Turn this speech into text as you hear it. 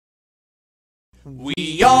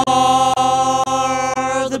We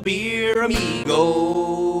are the Beer Amigos.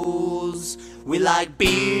 We like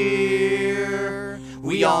beer.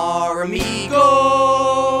 We are amigos.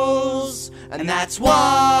 And that's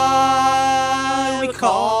why we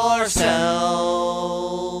call ourselves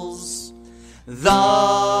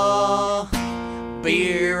the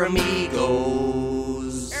Beer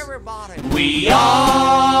Amigos. Everybody. We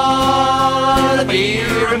are the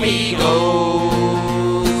Beer Amigos.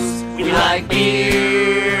 We like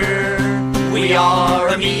beer. We are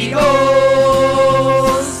amigos.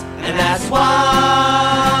 And that's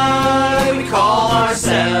why we call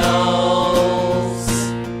ourselves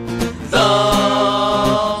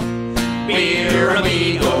the Beer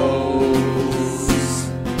Amigos.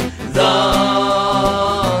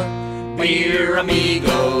 The Beer Amigos.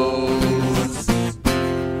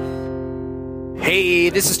 Hey,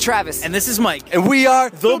 this is Travis. And this is Mike. And we are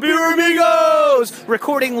the Beer Amigos!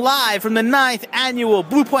 Recording live from the 9th annual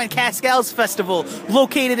Blue Point Cask Ales Festival,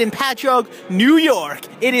 located in Patchogue, New York.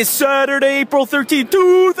 It is Saturday, April 13,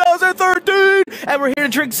 2013, and we're here to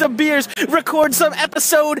drink some beers, record some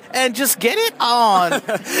episode, and just get it on.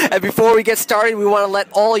 And before we get started, we want to let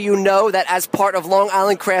all you know that as part of Long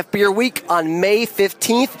Island Craft Beer Week on May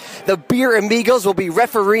 15th, the Beer Amigos will be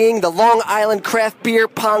refereeing the Long Island Craft Beer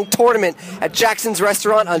Pong Tournament at Jackson's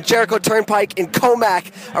Restaurant on Jericho Turnpike in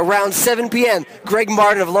Comac around 7 p.m. Greg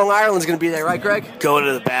Martin of Long Island is going to be there, right, Greg? Going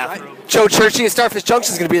to the bathroom. Right. Joe Churchy of Starfish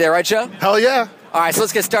Junction is going to be there, right, Joe? Hell yeah. All right, so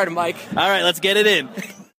let's get started, Mike. All right, let's get it in.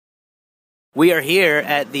 We are here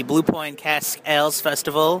at the Blue Point Cask Ales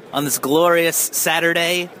Festival on this glorious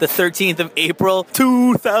Saturday, the 13th of April,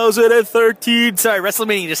 2013. Sorry,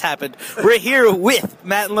 WrestleMania just happened. We're here with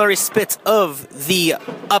Matt and Lauri Spitz of the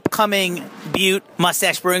upcoming Butte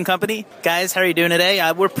Moustache Brewing Company. Guys, how are you doing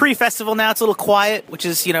today? We're pre-festival now. It's a little quiet, which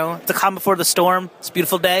is, you know, the calm before the storm. It's a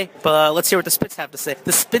beautiful day. But let's hear what the Spitz have to say.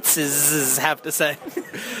 The Spitzes have to say.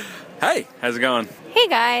 Hey, how's it going? Hey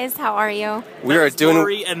guys, how are you? We are doing.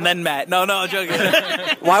 Lauri and then Matt. No, I'm joking.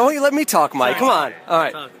 Why won't you let me talk, Mike? Come on. All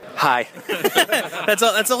right. Hi. That's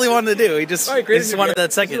all he wanted to do. He just wanted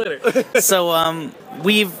that second. So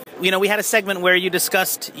we had a segment where you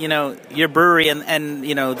discussed, your brewery and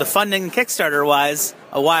the funding Kickstarter wise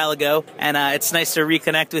a while ago, and it's nice to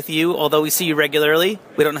reconnect with you. Although we see you regularly,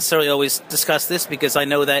 we don't necessarily always discuss this because I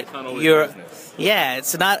know that you're. Yeah,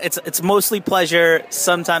 it's mostly pleasure,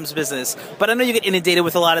 sometimes business. But I know you get inundated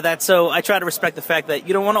with a lot of that, so I try to respect the fact that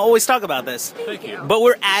you don't want to always talk about this. Thank you. But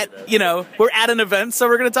we're at an event, so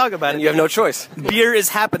we're going to talk about it. You have no choice. Beer is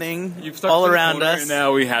happening all around us. And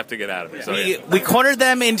now we have to get out of it. So we cornered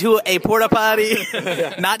them into a porta potty,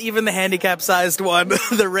 not even the handicap-sized one,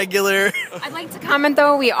 the regular. I'd like to comment,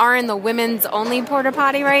 though, we are in the women's only porta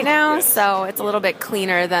potty right now, so it's a little bit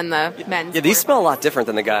cleaner than the men's. Yeah, these smell a lot different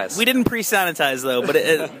than the guys. We didn't pre-sanitize, though, but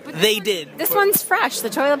they did. This one's fresh. The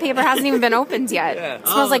toilet paper hasn't even been opened yet. Yeah. It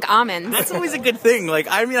smells like almonds. That's always a good thing.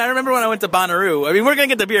 I remember when I went to Bonnaroo. I mean, we're going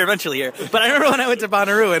to get the beer eventually here, but I remember when I went to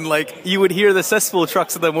Bonnaroo and, you would hear the cesspool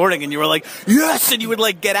trucks in the morning and you were like, yes! And you would,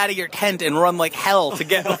 get out of your tent and run like hell to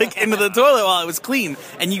get, into the toilet while it was clean.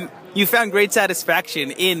 And you found great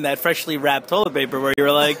satisfaction in that freshly wrapped toilet paper where you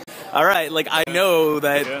were like, all right, I know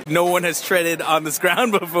that no one has treaded on this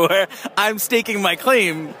ground before. I'm staking my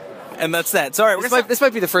claim. And that's that. Sorry, this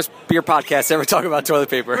might be the first beer podcast to ever talk about toilet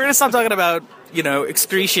paper. We're going to stop talking about,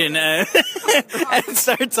 excretion and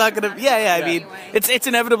start talking about... Yeah, I mean, it's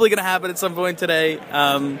inevitably going to happen at some point today.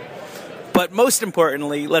 But most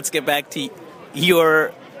importantly, let's get back to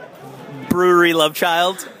your brewery love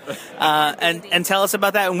child and tell us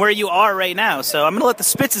about that and where you are right now. So I'm going to let the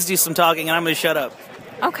Spitzes do some talking and I'm going to shut up.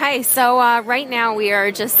 Okay, so right now we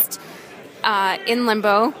are just... in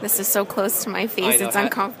limbo. This is so close to my face, it's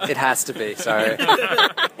uncomfortable. It has to be, sorry.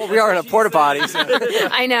 Well, we are in a porta potty. So.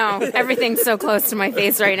 I know. Everything's so close to my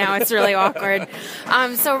face right now. It's really awkward.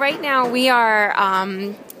 So right now we are,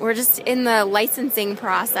 we're just in the licensing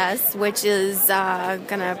process, which is going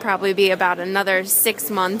to probably be about another 6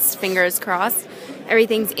 months, fingers crossed.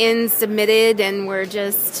 Everything's submitted, and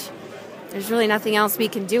there's really nothing else we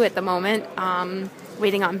can do at the moment.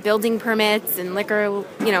 Waiting on building permits and liquor,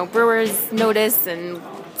 brewer's notice and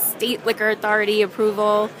state liquor authority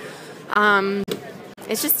approval. It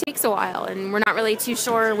just takes a while, and we're not really too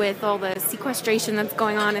sure with all the sequestration that's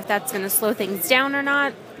going on if that's going to slow things down or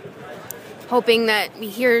not. Hoping that we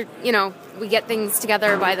get things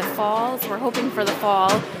together by the fall. So we're hoping for the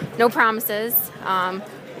fall. No promises.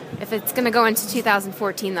 If it's going to go into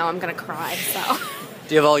 2014, though, I'm going to cry. So.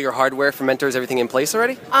 Do you have all your hardware, fermenters, everything in place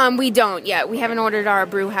already? We don't yet. We haven't ordered our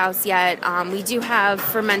brew house yet. We do have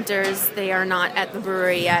fermenters. They are not at the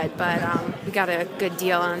brewery yet, but we we got a good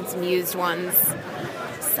deal on some used ones.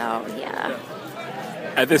 So, yeah.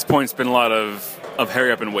 At this point, it's been a lot of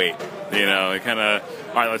hurry up and wait. You know, kind of,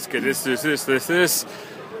 all right, let's get this.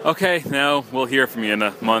 Okay, now we'll hear from you in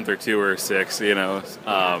a month or 2 or 6, you know.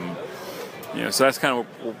 So that's kind of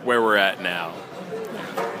where we're at now.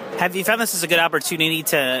 Have you found this as a good opportunity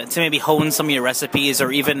to maybe hone some of your recipes,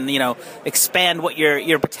 or even, expand what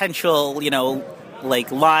your potential,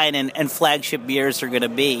 like line and flagship beers are going to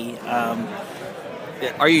be?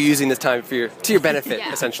 Are you using this time to your benefit,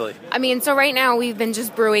 Yeah. essentially? I mean, so right now we've been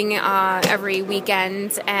just brewing every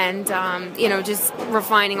weekend and, just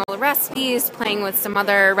refining all the recipes, playing with some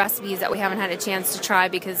other recipes that we haven't had a chance to try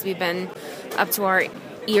because we've been up to our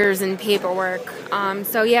ears in paperwork.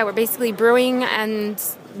 We're basically brewing and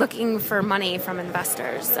looking for money from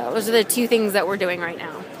investors. So those are the two things that we're doing right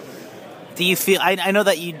now. Do you feel, I know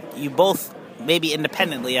that you both, maybe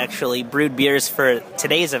independently actually, brewed beers for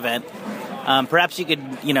today's event. Perhaps you could,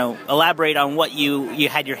 elaborate on what you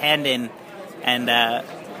had your hand in, and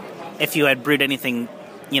if you had brewed anything,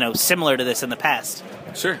 similar to this in the past.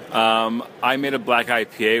 Sure. I made a black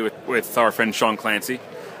IPA with our friend Sean Clancy,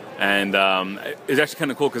 and it was actually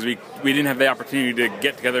kind of cool because we didn't have the opportunity to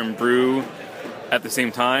get together and brew at the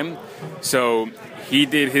same time. So he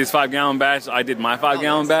did his 5-gallon batch, I did my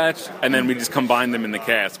 5-gallon batch, and then we just combined them in the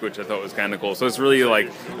cask, which I thought was kind of cool. So it's really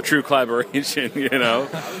like a true collaboration, Do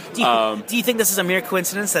you think this is a mere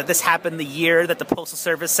coincidence that this happened the year that the Postal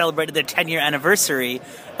Service celebrated their 10-year anniversary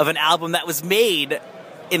of an album that was made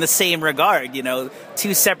in the same regard?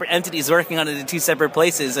 Two separate entities working on it in two separate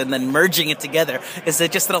places and then merging it together. Is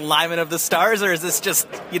it just an alignment of the stars, or is this just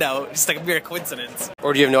like a mere coincidence?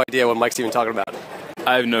 Or do you have no idea what Mike's even talking about?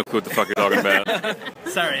 I have no clue what the fuck you're talking about.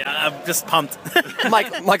 Sorry, I'm just pumped.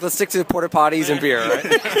 Mike, let's stick to the porta potties and beer,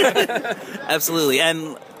 right? Absolutely.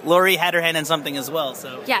 And Lauri had her hand in something as well.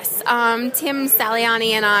 So Yes, Tim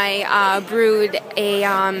Saliani and I brewed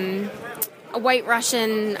a White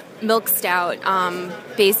Russian milk stout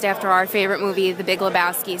based after our favorite movie, The Big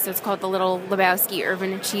Lebowski. So it's called the Little Lebowski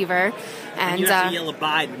Urban Achiever. And you have to yell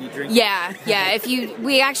 "abide" when you drink. Yeah.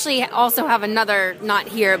 We actually also have another, not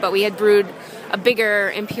here, but we had brewed a bigger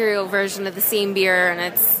imperial version of the same beer, and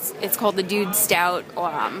it's called the Dude Stout.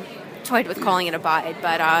 Toyed with calling it Abide,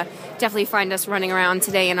 but definitely find us running around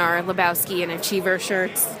today in our Lebowski and Achiever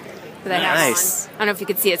shirts that I have Nice. on. I don't know if you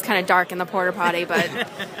could see, it's kind of dark in the porta potty, but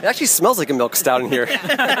It actually smells like a milk stout in here.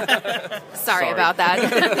 sorry about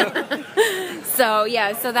that.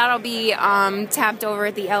 So that'll be tapped over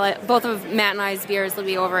at the both of Matt and I's beers will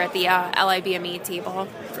be over at the LIBME table.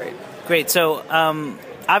 Great. So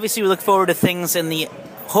obviously we look forward to things in the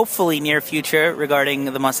hopefully near future regarding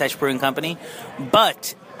the Moustache Brewing Company,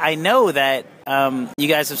 but I know that you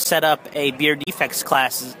guys have set up a beer defects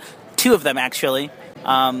class, 2 of them actually.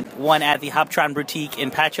 One at the Hoptron Boutique in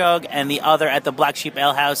Patchogue, and the other at the Black Sheep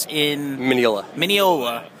Ale House in Mineola.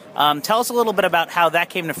 Tell us a little bit about how that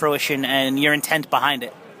came to fruition and your intent behind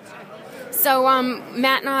it. So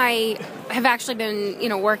Matt and I have actually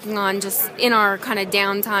been, working on just in our kind of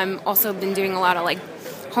downtime. Also been doing a lot of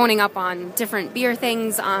honing up on different beer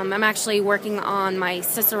things. I'm actually working on my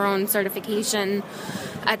Cicerone certification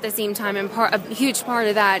at the same time, and a huge part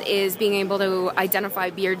of that is being able to identify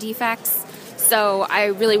beer defects. So I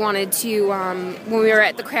really wanted to, when we were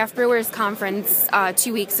at the Craft Brewers Conference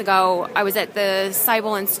 2 weeks ago, I was at the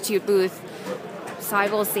Seibel Institute booth.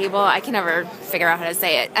 Sable, I can never figure out how to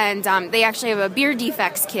say it. And they actually have a beer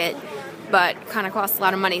defects kit, but kind of costs a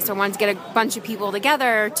lot of money. So I wanted to get a bunch of people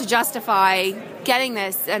together to justify getting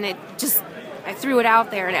this, and I threw it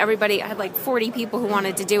out there, and I had 40 people who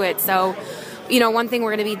wanted to do it. So, one thing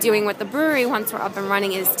we're going to be doing with the brewery once we're up and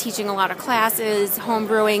running is teaching a lot of classes, home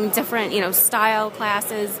brewing, different, style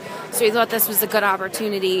classes. So we thought this was a good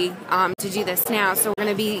opportunity to do this now. So we're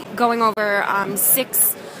going to be going over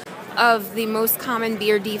 6 of the most common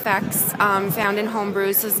beer defects found in home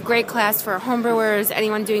brews. So it's a great class for home brewers,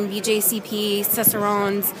 anyone doing BJCP,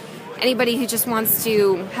 Cicerones, anybody who just wants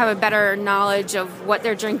to have a better knowledge of what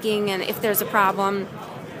they're drinking and if there's a problem.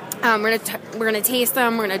 We're gonna taste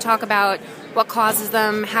them. We're gonna talk about what causes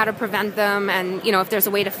them, how to prevent them, and if there's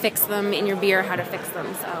a way to fix them in your beer, how to fix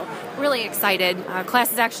them. So really excited.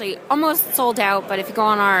 Class is actually almost sold out, but if you go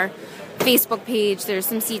on our Facebook page, there's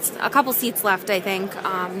some seats, a couple seats left, I think,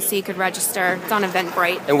 so you could register. It's on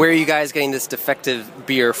Eventbrite. And where are you guys getting this defective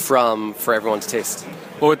beer from for everyone to taste?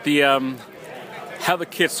 Well, with the how the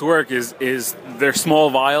kits work is they're small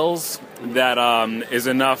vials that is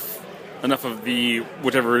enough of the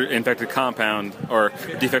whichever infected compound or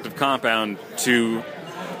defective compound to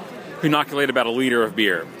inoculate about a liter of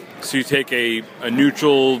beer. So you take a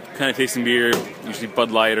neutral kind of tasting beer, usually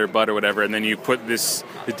Bud Light or Bud or whatever, and then you put the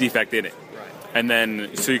defect in it. And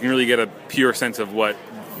then, so you can really get a pure sense of what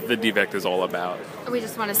the defect is all about. We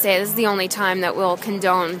just want to say this is the only time that we'll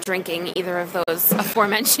condone drinking either of those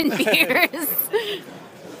aforementioned beers.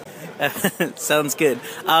 Sounds good.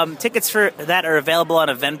 Tickets for that are available on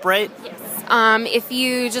Eventbrite? Yes. If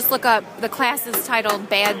you just look up, the class is titled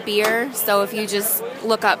Bad Beer, so if you just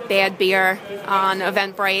look up Bad Beer on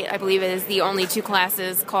Eventbrite, I believe it is the only 2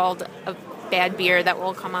 classes called Bad Beer that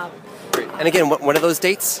will come up. And again, what are those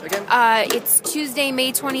dates again? It's Tuesday,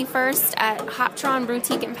 May 21st at Hoptron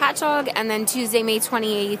Boutique in Patchogue, and then Tuesday, May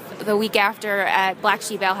 28th, the week after, at Black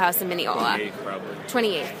Sheep Ale House in Mineola. 28th, probably.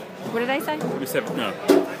 28th. What did I say? No.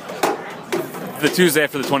 The Tuesday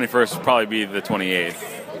after the 21st will probably be the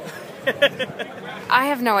 28th. I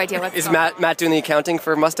have no idea what. Is Matt doing the accounting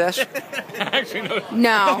for Moustache? Actually, no.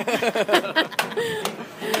 No.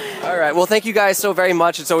 All right. Well, thank you guys so very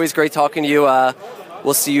much. It's always great talking to you.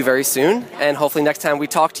 We'll see you very soon, and hopefully next time we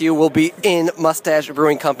talk to you, we'll be in Moustache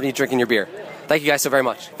Brewing Company drinking your beer. Thank you guys so very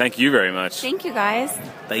much. Thank you very much. Thank you, guys.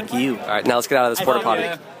 Thank you. All right, now let's get out of this porta potty.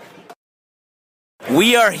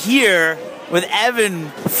 We are here with Evan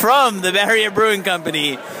from the Barrier Brewing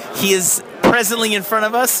Company. He is presently in front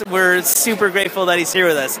of us. We're super grateful that he's here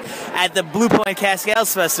with us at the Blue Point Cask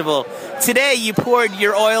Ales Festival. Today you poured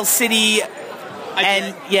your Oil City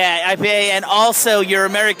IPA and also your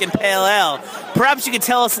American Pale Ale. Perhaps you could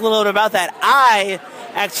tell us a little bit about that. I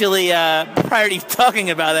actually, prior to talking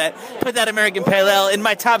about that, put that American Pale Ale in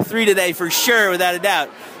my top 3 today for sure, without a doubt.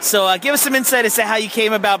 So give us some insight as to how you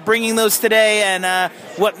came about bringing those today, and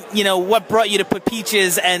what brought you to put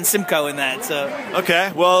peaches and Simcoe in that. So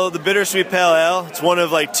okay, well, the bittersweet pale ale. It's one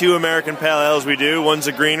of like 2 American pale ales we do. One's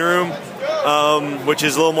a green room, which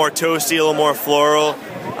is a little more toasty, a little more floral.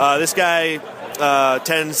 This guy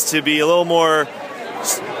tends to be a little more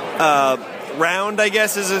round, I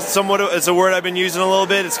guess, is a word I've been using a little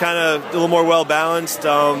bit. It's kind of a little more well balanced.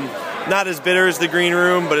 Not as bitter as the green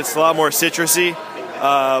room, but it's a lot more citrusy.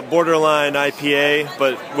 Borderline IPA,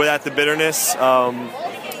 but without the bitterness.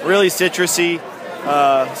 Really citrusy.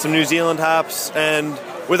 Some New Zealand hops, and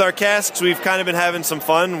with our casks, we've kind of been having some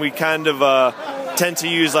fun. We kind of tend to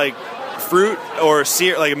use like fruit or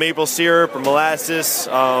like a maple syrup or molasses.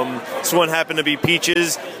 This one happened to be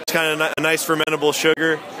peaches. It's kind of a nice fermentable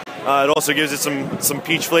sugar. It also gives it some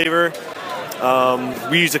peach flavor.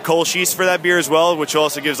 We use a Kolsch's for that beer as well, which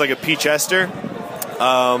also gives like a peach ester,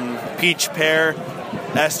 peach pear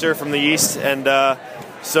ester from the yeast, and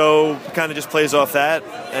so kind of just plays off that.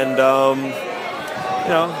 And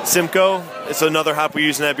Simcoe, it's another hop we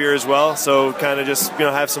use in that beer as well. So kind of just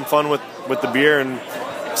have some fun with the beer and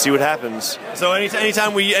see what happens. So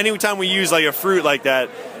anytime we use like a fruit like that,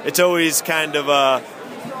 it's always kind of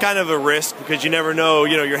a risk, because you never know.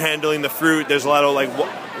 You're handling the fruit. There's a lot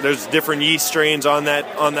of there's different yeast strains on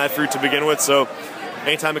that fruit to begin with. So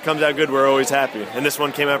anytime it comes out good, we're always happy. And this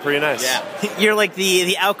one came out pretty nice. Yeah, you're like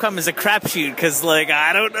the outcome is a crapshoot, because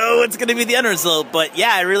I don't know what's going to be the end result. But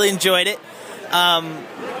yeah, I really enjoyed it.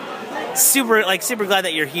 Super glad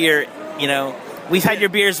that you're here. We've had your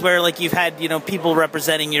beers where you've had people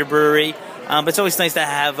representing your brewery, but it's always nice to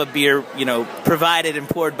have a beer provided and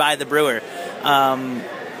poured by the brewer.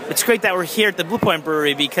 It's great that we're here at the Blue Point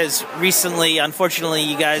Brewery, because recently, unfortunately,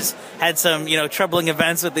 you guys had some troubling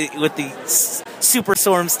events with the Super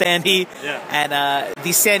Storm Standy, and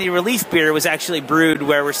the Sandy Relief beer was actually brewed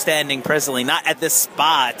where we're standing presently, not at this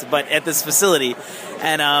spot, but at this facility.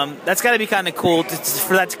 And that's got to be kind of cool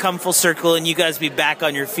for that to come full circle and you guys be back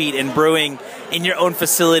on your feet and brewing in your own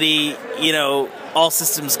facility, all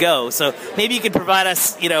systems go. So maybe you could provide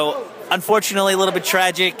us, unfortunately a little bit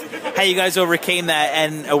tragic, how you guys overcame that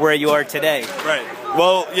and where you are today. Right.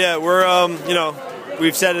 Well, yeah, we're,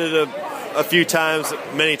 we've said it a few times,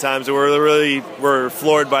 many times, that we're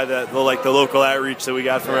floored by the local outreach that we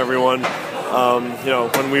got from everyone,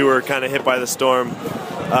 when we were kind of hit by the storm.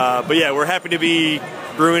 But yeah, we're happy to be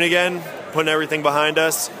brewing again, putting everything behind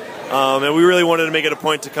us, and we really wanted to make it a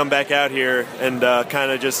point to come back out here and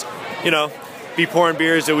kind of just, be pouring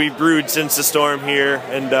beers that we brewed since the storm here,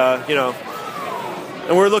 and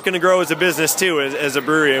and we're looking to grow as a business too, as a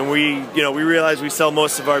brewery. And we realize we sell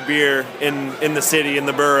most of our beer in the city, in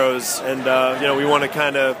the boroughs, and we want to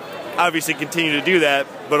kind of obviously continue to do that,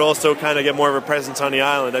 but also kind of get more of a presence on the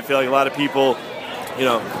island. I feel like a lot of people,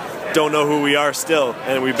 don't know who we are still,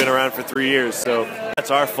 and we've been around for 3 years, so that's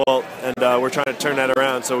our fault, and we're trying to turn that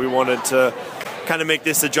around. So we wanted to kind of make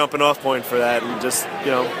this a jumping off point for that, and just,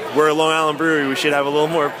 you know, we're a Long Island brewery. We should have a little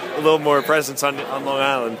more presence on Long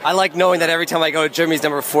Island. I like knowing that every time I go to Jimmy's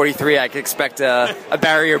number 43, I can expect a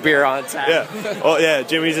barrier beer on tap. Yeah. Oh yeah.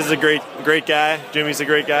 Jimmy's is a great guy. Jimmy's a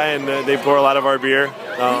great guy, and they pour a lot of our beer.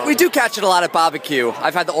 We do catch it a lot at barbecue.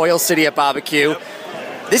 I've had the Oil City at barbecue. Yep.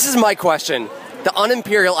 This is my question. The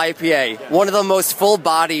Unimperial IPA, one of the most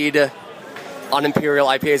full-bodied Unimperial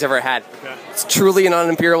IPAs ever had. Okay. It's truly an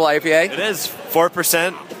Unimperial IPA? It is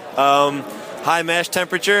 4%, high mash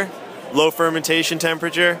temperature, low fermentation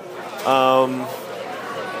temperature.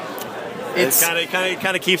 It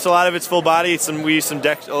kind of keeps a lot of its full body. We use a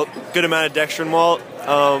good amount of dextrin malt,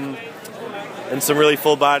 and some really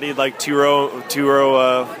full-bodied like two row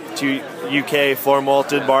UK floor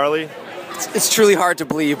malted barley. It's truly hard to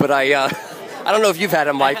believe, but I don't know if you've had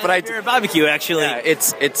it, Mike, but I Beer barbecue actually. Yeah,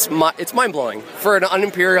 it's mind blowing for an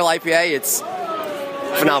Unimperial IPA. It's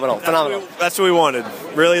phenomenal. That's what we wanted.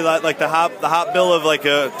 Really, like the hop bill of like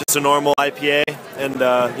just a normal IPA, and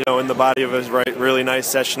you know, in the body of a really nice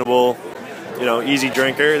sessionable, you know, easy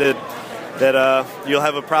drinker that you'll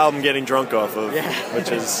have a problem getting drunk off of, yeah.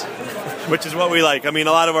 which is what we like. I mean,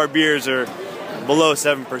 a lot of our beers are below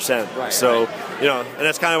 7%, right, so you know, and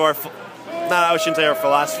that's kind of our. I shouldn't say our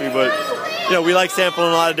philosophy, but you know, we like sampling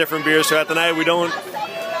a lot of different beers throughout the night. We don't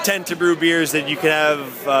tend to brew beers that you can have,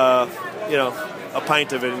 you know, a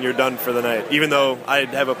pint of it and you're done for the night. Even though I'd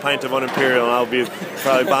have a pint of Unimperial and I'll be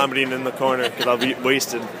probably vomiting in the corner because I'll be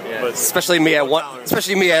wasted. Yeah. But especially me at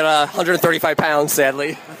 135 pounds,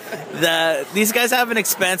 sadly. These guys have an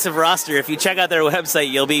expansive roster. If you check out their website,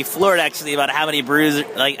 you'll be floored actually about how many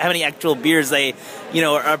how many actual beers they, you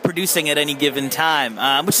know, are producing at any given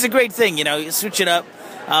time, which is a great thing. You know, you switch it up,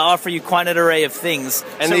 offer you quite an array of things.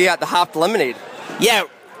 And so, the hopped lemonade. Yeah.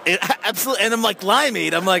 Absolutely, and I'm like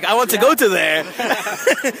limeade. I'm like, I want to go to there.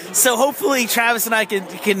 So hopefully, Travis and I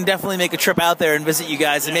can definitely make a trip out there and visit you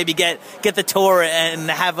guys, and maybe get the tour and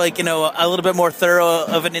have, like, you know, a little bit more thorough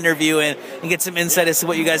of an interview and get some insight as to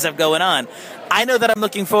what you guys have going on. I know that I'm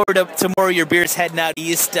looking forward to more of your beers heading out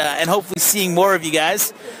east, and hopefully seeing more of you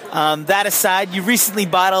guys. That aside, you recently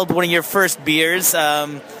bottled one of your first beers.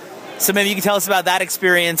 So maybe you can tell us about that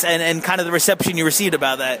experience and kind of the reception you received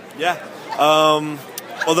about that. Yeah.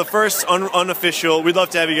 Well, the first unofficial, we'd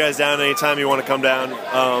love to have you guys down anytime you want to come down. We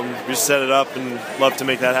just set it up and love to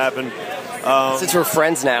make that happen. Since we're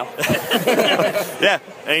friends now. Yeah,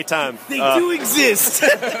 anytime. They do exist.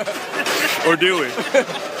 Or do we?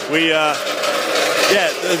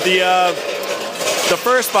 The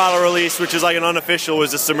first bottle release, which is like an unofficial,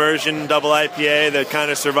 was a Submersion double IPA that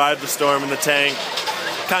kind of survived the storm in the tank.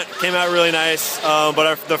 Came out really nice,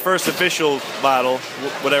 but the first official bottle,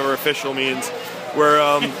 whatever official means, we're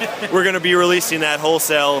going to be releasing that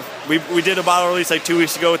wholesale. We did a bottle release like 2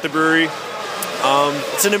 weeks ago with the brewery.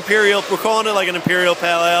 It's an Imperial. We're calling it like an Imperial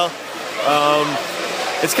Pale Ale.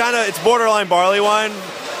 It's borderline barley wine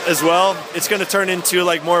as well. It's going to turn into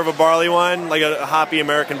like more of a barley wine, like a hoppy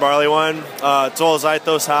American barley wine. It's all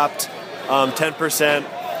Zythos hopped, 10%.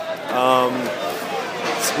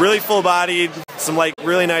 It's really full-bodied. Some like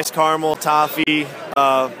really nice caramel, toffee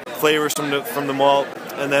flavors from the malt.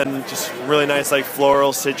 And then just really nice, like,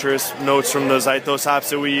 floral, citrus notes from the Zythos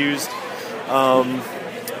hops that we used.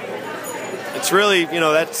 It's really, you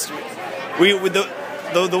know, that's with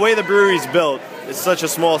the way the brewery's built. It's such a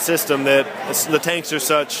small system that the tanks are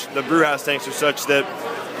such, the brew house tanks are such that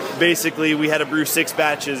basically we had to brew 6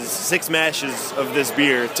 mashes of this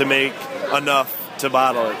beer to make enough to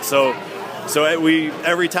bottle it. So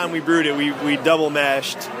every time we brewed it, we double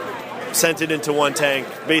mashed. Sent it into one tank.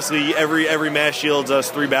 Basically, every mash yields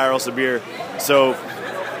us 3 barrels of beer. So,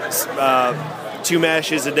 2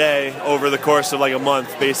 mashes a day over the course of like a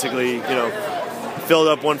month. Basically, you know, filled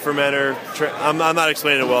up one fermenter. I'm not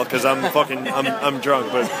explaining it well because I'm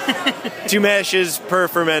drunk. But 2 mashes per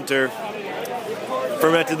fermenter.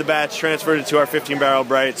 Fermented the batch, transferred it to our 15-barrel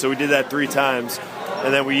bright. So we did that 3 times,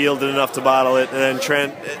 and then we yielded enough to bottle it, and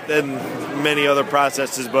then many other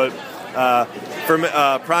processes, but.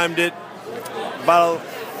 Primed it, bottle.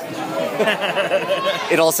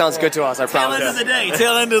 It all sounds good to us, I promise.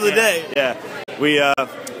 Tail end of the day. Yeah. We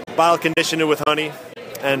bottle conditioned it with honey,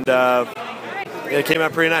 and it came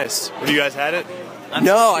out pretty nice. Have you guys had it?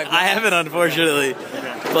 No, I haven't, unfortunately.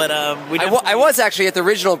 But I was actually at the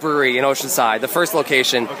original brewery in Oceanside, the first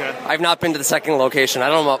location. Okay. I've not been to the second location. I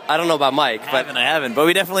don't know about Mike, but I haven't. But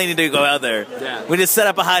we definitely need to go out there. Yeah. We just set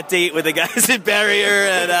up a hot date with the guys at Barrier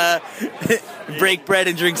and break bread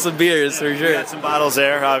and drink some beers for sure. We got some bottles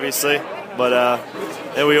there, obviously, but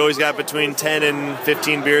and we always got between 10 and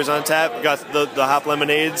 15 beers on tap. We got the hop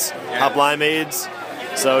lemonades, hop limeades.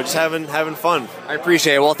 So just having fun. I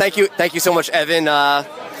appreciate it. Well, thank you so much, Evan.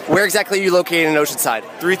 Where exactly are you located in Oceanside?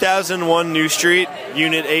 3001 New Street,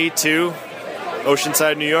 Unit A2,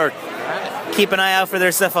 Oceanside, New York. Keep an eye out for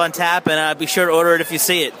their stuff on tap, and be sure to order it if you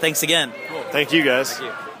see it. Thanks again. Cool. Thank you, guys.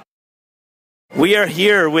 Thank you. We are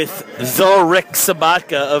here with the Rick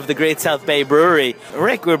Sobotka of the Great South Bay Brewery.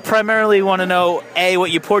 Rick, we primarily want to know, A, what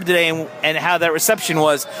you poured today and how that reception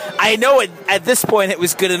was. I know at this point it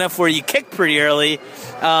was good enough where you kicked pretty early,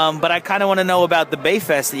 but I kind of want to know about the Bay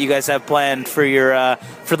Fest that you guys have planned for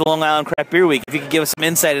for the Long Island Craft Beer Week. If you could give us some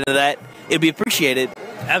insight into that, it'd be appreciated.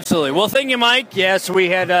 Absolutely. Well, thank you, Mike. Yes, we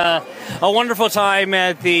had a wonderful time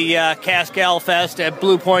at the Cask Ales Fest at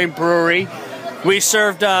Blue Point Brewery. We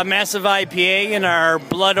served a massive IPA in our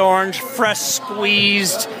blood orange, fresh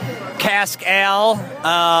squeezed cask ale.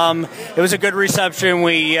 It was a good reception.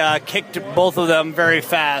 We kicked both of them very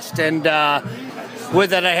fast. And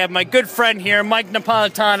with that, I have my good friend here, Mike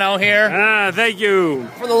Napolitano here. Thank you.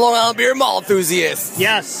 From the Long Island Beer Malt Enthusiasts.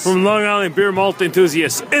 Yes. From Long Island Beer Malt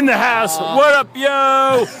Enthusiasts in the house. What up,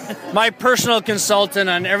 yo? My personal consultant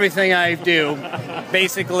on everything I do.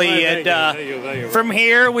 Basically, Thank you. From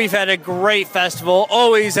here, we've had a great festival,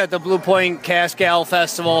 always at the Blue Point Cask Ale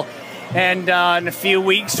Festival. And in a few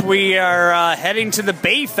weeks, we are heading to the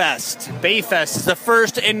Bay Fest. Bay Fest is the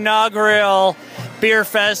first inaugural beer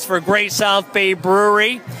fest for Great South Bay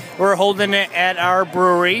Brewery. We're holding it at our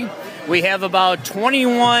brewery. We have about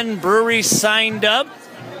 21 breweries signed up.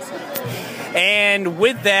 And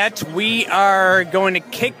with that, we are going to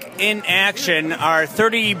kick in action our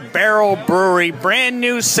 30-barrel brewery, brand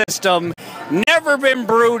new system, never been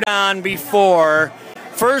brewed on before.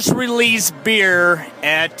 First release beer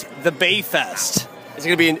at the Bay Fest. Is it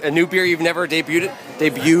going to be a new beer you've never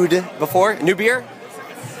debuted before? A new beer?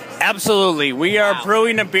 Absolutely. We are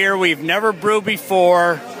brewing a beer we've never brewed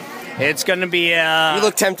before. It's going to be You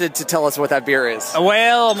look tempted to tell us what that beer is.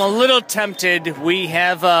 Well, I'm a little tempted. We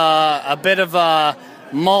have a bit of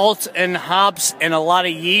malt and hops and a lot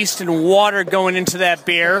of yeast and water going into that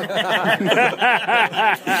beer.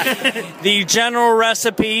 The general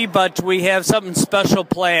recipe, but we have something special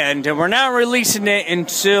planned, and we're not releasing it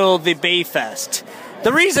until the Bay Fest.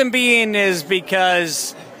 The reason being is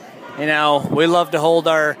because, you know, we love to hold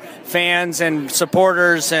our fans and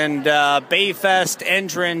supporters and Bay Fest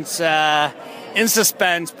entrants in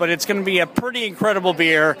suspense, but it's going to be a pretty incredible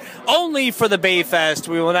beer only for the Bay Fest.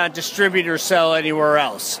 We will not distribute or sell anywhere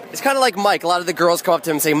else. It's kind of like Mike. A lot of the girls come up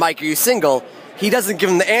to him and say, "Mike, are you single?" He doesn't give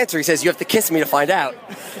them the answer. He says, "You have to kiss me to find out."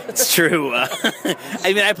 It's true. I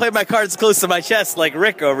mean, I play my cards close to my chest like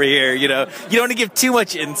Rick over here, you know. You don't want to give too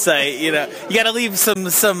much insight, you know. You got to leave some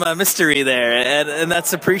mystery there, and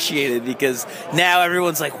that's appreciated because now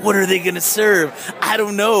everyone's like, what are they going to serve? I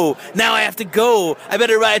don't know. Now I have to go. I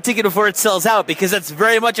better buy a ticket before it sells out because that's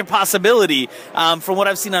very much a possibility. From what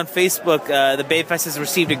I've seen on Facebook, the Bay Fest has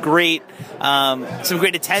received some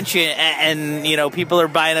great attention, and you know, people are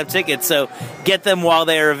buying up tickets, so get them while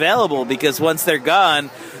they are available because once they're gone,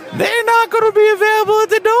 they're not going to be available at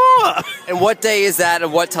the door. And what day is that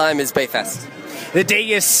and what time is Bay Fest? The day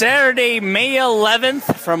is Saturday, May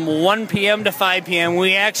 11th from 1 p.m. to 5 p.m.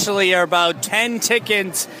 We actually are about 10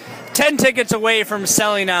 tickets away from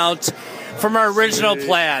selling out from our original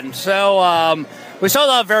plan. So we sold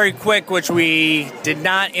out very quick, which we did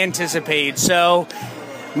not anticipate. So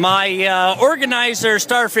my organizer,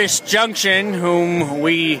 Starfish Junction, whom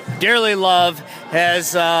we dearly love,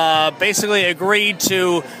 has basically agreed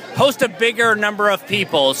to host a bigger number of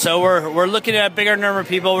people. So we're looking at a bigger number of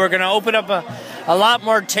people. We're going to open up a lot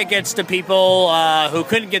more tickets to people who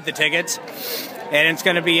couldn't get the tickets, and it's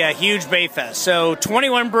going to be a huge Bay Fest. So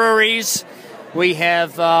 21 breweries. We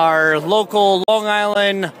have our local Long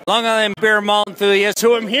Island Beer Malt Enthusiasts,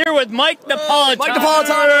 who I'm here with Mike Napolitano. Mike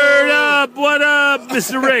Napolitano! What up,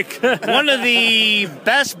 Mr. Rick? One of the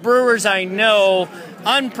best brewers I know,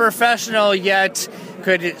 unprofessional yet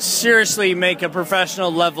could seriously make a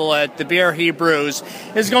professional level at the beer he brews,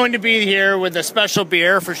 is going to be here with a special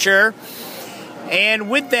beer for sure. And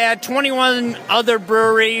with that, 21 other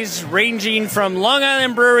breweries ranging from Long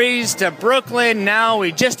Island breweries to Brooklyn. Now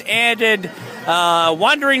we just added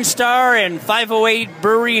Wandering Star and 508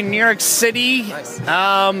 Brewery in New York City. Nice.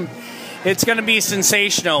 It's going to be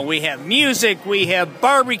sensational. We have music, we have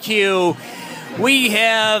barbecue, we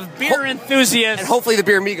have beer enthusiasts. And hopefully the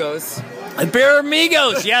Beer Amigos. Beer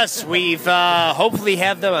Amigos, yes. We've hopefully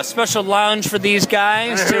have a special lounge for these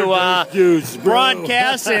guys to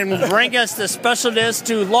broadcast and bring us the specialness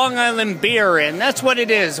to Long Island beer. And that's what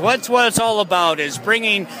it is. That's what it's all about, is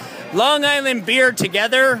bringing Long Island beer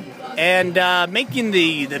together and making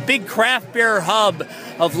the big craft beer hub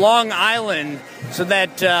of Long Island so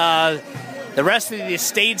that the rest of the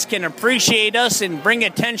estates can appreciate us and bring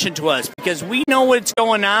attention to us, because we know what's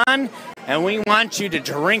going on and we want you to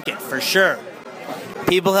drink it for sure.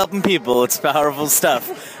 People helping people. It's powerful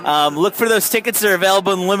stuff. Look for those tickets. They're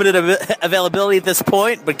available in limited availability at this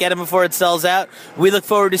point, but get them before it sells out. We look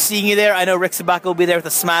forward to seeing you there. I know Rick Sobotka will be there with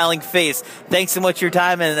a smiling face. Thanks so much for your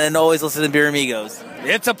time, and always listen to Beer Amigos.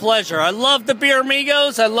 It's a pleasure. I love the Beer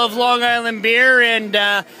Amigos. I love Long Island beer, and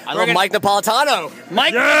I love Mike Napolitano.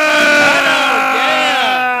 Mike Napolitano,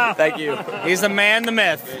 yeah! Thank you. He's the man, the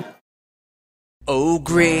myth. Oh,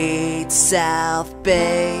 great South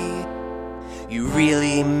Bay, you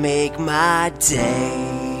really make my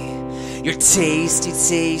day. Your tasty,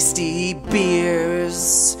 tasty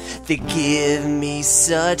beers, they give me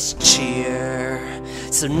such cheer.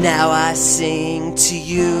 So now I sing to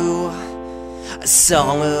you a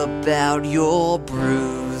song about your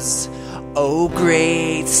brews. Oh,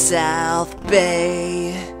 great South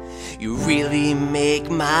Bay, you really make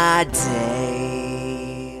my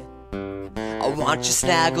day. I want your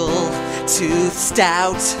snaggle tooth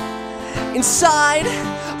stout inside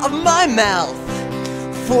of my mouth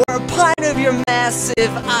for a pint of your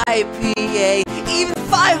massive IPA. Even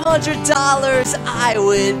 $500 I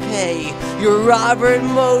would pay. Your Robert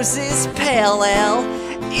Moses Pale Ale,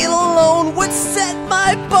 it alone would set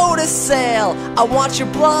my boat a sail. I want your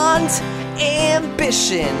blonde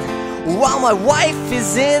ambition while my wife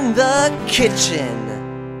is in the kitchen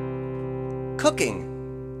cooking.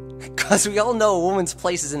 'Cause we all know a woman's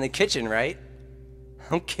place is in the kitchen, right?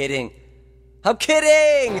 I'm kidding. I'm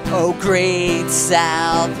kidding! Oh, great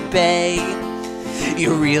South Bay,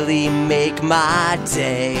 you really make my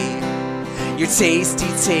day. Your tasty,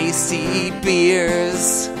 tasty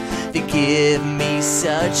beers, they give me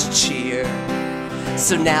such cheer.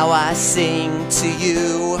 So now I sing to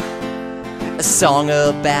you a song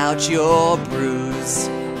about your brews.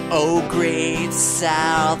 Oh, great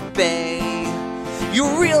South Bay, you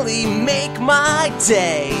really make my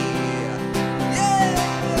day.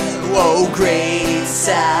 Oh, great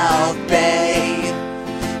South Bay,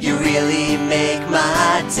 you really make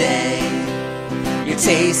my day. Your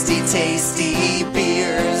tasty, tasty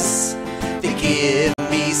beers, they give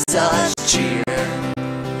me such cheer.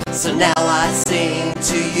 So now I sing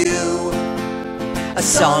to you a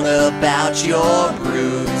song about your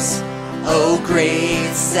brews. Oh,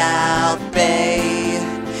 great South Bay,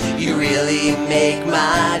 you really make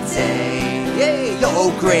my day.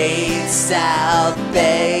 Oh, great South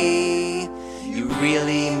Bay, you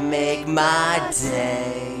really make my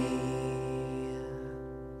day.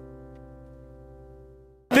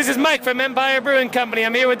 This is Mike from Empire Brewing Company.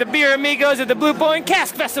 I'm here with the Beer Amigos at the Blue Point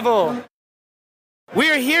Cask Festival.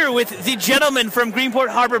 We're here with the gentleman from Greenport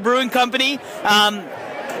Harbor Brewing Company.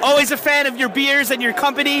 Always a fan of your beers and your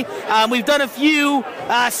company. We've done a few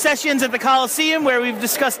sessions at the Coliseum where we've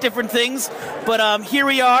discussed different things, but here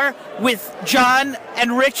we are with John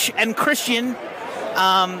and Rich and Christian,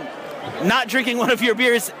 not drinking one of your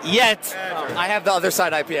beers yet. I have the Other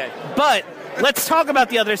Side IPA. But let's talk about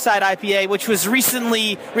the Other Side IPA, which was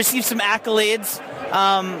recently received some accolades.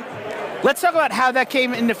 Let's talk about how that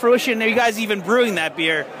came into fruition. Are you guys even brewing that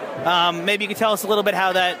beer? Maybe you could tell us a little bit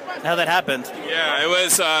how that happened. Yeah, it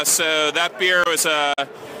was, so that beer was,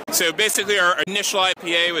 so basically our initial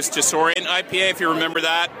IPA was Disorient IPA, if you remember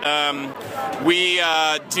that. We,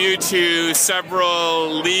 due to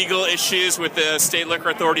several legal issues with the State Liquor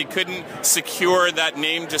Authority, couldn't secure that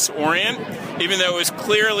name Disorient, even though it was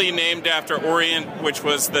clearly named after Orient, which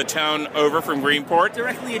was the town over from Greenport.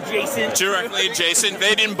 Directly adjacent. Directly adjacent.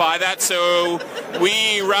 They didn't buy that, so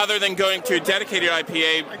we, rather than going to a dedicated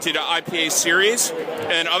IPA, did an IPA series,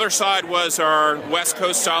 and Other Side was our West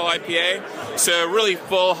Coast style IPA, so really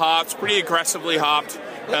full hops, pretty aggressively hopped.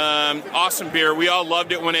 Awesome beer. We all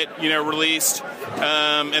loved it when it, released.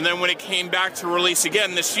 And then when it came back to release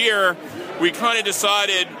again this year, we kind of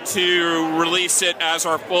decided to release it as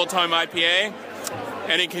our full-time IPA.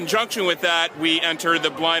 And in conjunction with that, we entered the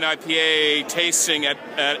blind IPA tasting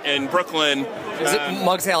in Brooklyn. Is it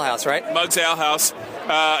Muggs Ale House, right? Muggs Ale House.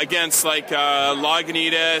 Against like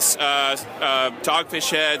Lagunitas, Dogfish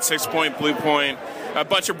Head, 6 Point, Blue Point, a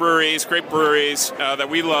bunch of breweries, great breweries that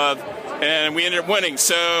we love, and we ended up winning.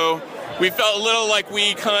 So we felt a little like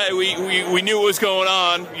we knew what was going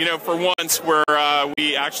on, for once, where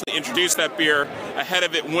we actually introduced that beer ahead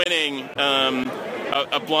of it winning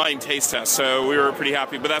a blind taste test. So we were pretty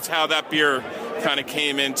happy. But that's how that beer kind of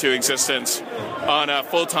came into existence on a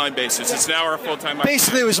full-time basis. It's now our full-time.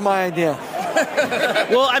 Basically, it was my idea.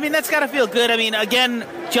 Well, I mean, that's got to feel good. I mean, again,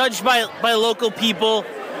 judged by local people,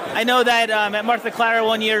 I know that at Martha Clara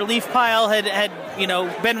one year, Leaf Pile had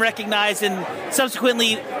been recognized and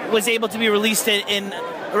subsequently was able to be released in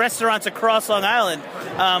restaurants across Long Island,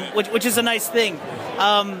 which is a nice thing.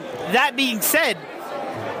 That being said,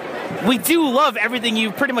 we do love everything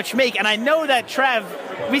you pretty much make, and I know that Trav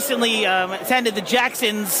recently attended the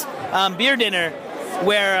Jackson's beer dinner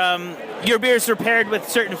where your beers were paired with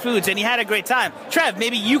certain foods, and he had a great time. Trev,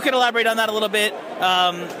 maybe you could elaborate on that a little bit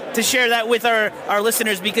to share that with our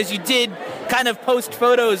listeners, because you did kind of post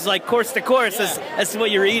photos like course to course as to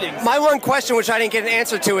what you're eating. My one question, which I didn't get an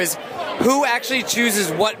answer to, is who actually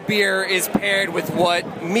chooses what beer is paired with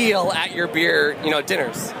what meal at your beer,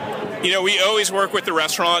 dinners? We always work with the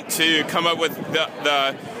restaurant to come up with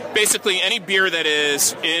the basically any beer that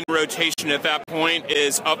is in rotation at that point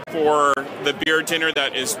is up for the beer dinner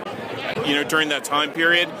that is, during that time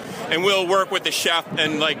period. And we'll work with the chef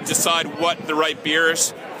and decide what the right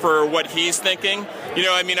beers for what he's thinking.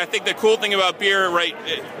 I think the cool thing about beer right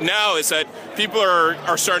now is that people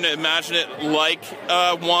are starting to imagine it like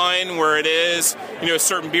wine, where it is,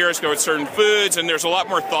 certain beers go with certain foods, and there's a lot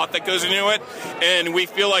more thought that goes into it. And we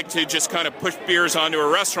feel like to just kind of push beers onto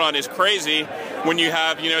a restaurant is crazy when you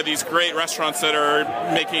have, these great restaurants that are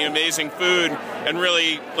making amazing food and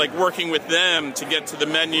really working with them to get to the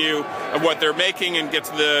menu of what they're making and get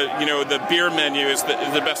to the beer menu is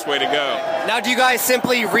the best way to go. Now, do you guys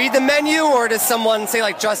simply read the menu, or does someone, say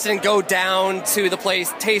like Justin, go down to the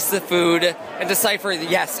place, taste the food, and decipher,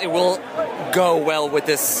 yes, it will go well with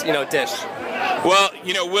this, dish? Well,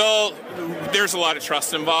 there's a lot of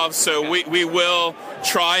trust involved, so we will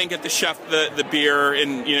try and get the chef the beer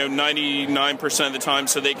in 99% of the time,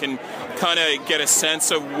 so they can kind of get a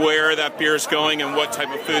sense of where that beer is going and what type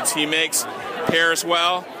of foods he makes pairs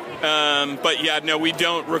well. But yeah, no, we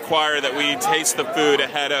don't require that we taste the food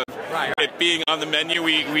ahead of it being on the menu.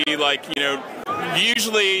 We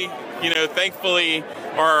usually, thankfully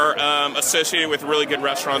are associated with really good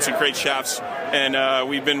restaurants and great chefs, and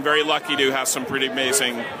we've been very lucky to have some pretty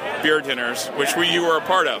amazing beer dinners, which you were a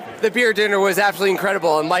part of. The beer dinner was absolutely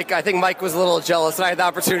incredible, and I think Mike was a little jealous, and I had the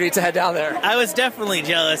opportunity to head down there. I was definitely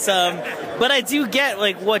jealous, but I do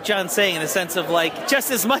get what John's saying in the sense of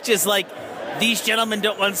just as much as these gentlemen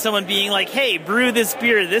don't want someone being hey, brew this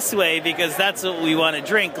beer this way because that's what we want to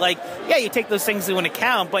drink. Yeah, you take those things into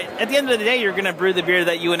account, but at the end of the day, you're going to brew the beer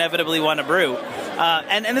that you inevitably want to brew.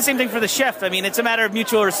 And the same thing for the chef. I mean, it's a matter of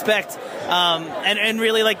mutual respect. And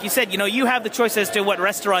really, like you said, you have the choice as to what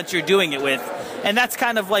restaurants you're doing it with. And that's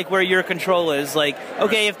kind of where your control is.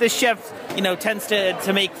 Okay, if this chef, tends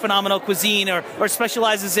to make phenomenal cuisine or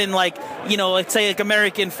specializes in let's say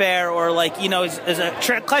American fare or is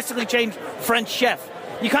a classically trained French chef,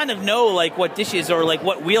 you kind of know what dishes or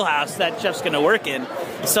what wheelhouse that chef's going to work in.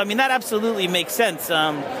 So I mean that absolutely makes sense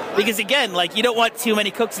because again you don't want too many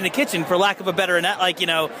cooks in the kitchen, for lack of a better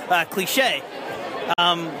cliche.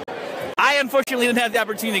 I unfortunately didn't have the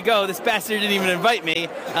opportunity to go. This bastard didn't even invite me.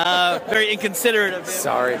 Very inconsiderate of him.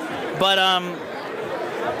 Sorry. But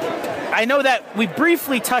I know that we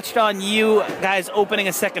briefly touched on you guys opening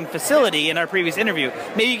a second facility in our previous interview.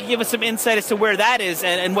 Maybe you can give us some insight as to where that is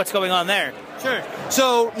and what's going on there. Sure.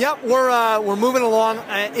 So, yep, we're moving along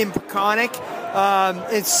in Peconic.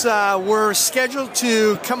 We're scheduled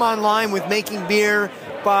to come online with making beer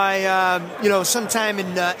by sometime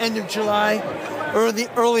in end of July,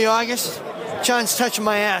 early August. John's touching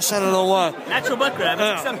my ass. I don't know why. Natural butt grab is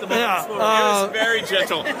acceptable. It was very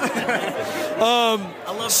gentle.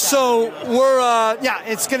 So we're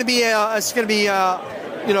it's gonna be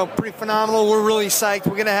pretty phenomenal. We're really psyched.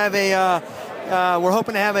 We're gonna have we're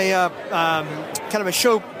hoping to have a kind of a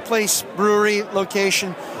showplace brewery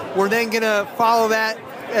location. We're then gonna follow that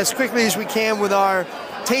as quickly as we can with our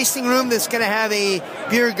tasting room that's going to have a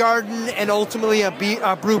beer garden and ultimately a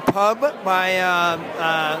brew pub by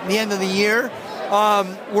the end of the year.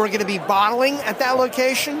 We're going to be bottling at that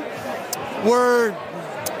location. We're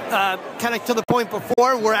kind of to the point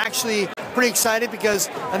before, we're actually pretty excited because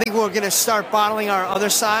I think we're going to start bottling our other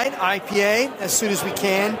side, IPA, as soon as we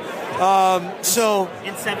can. So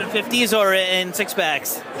in 750s or in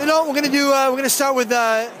 6-packs? We're going to start with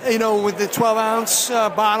with the 12-ounce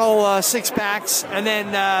bottle 6-packs, and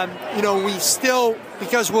then we still,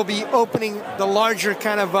 because we'll be opening the larger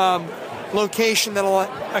kind of location that'll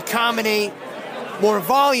accommodate more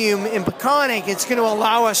volume in Peconic. It's going to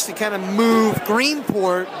allow us to kind of move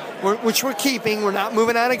Greenport, which we're keeping. We're not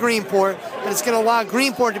moving out of Greenport, but it's going to allow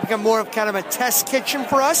Greenport to become more of kind of a test kitchen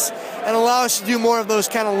for us and allow us to do more of those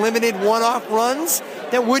kind of limited one-off runs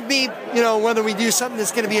that would be, whether we do something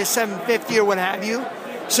that's going to be a 750 or what have you.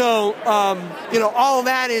 So, all of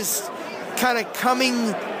that is kind of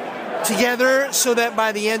coming together so that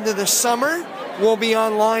by the end of the summer, we'll be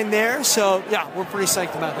online there. So, yeah, we're pretty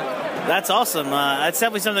psyched about that. That's awesome. That's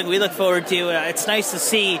definitely something we look forward to. It's nice to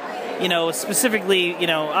see, specifically,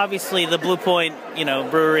 obviously the Blue Point,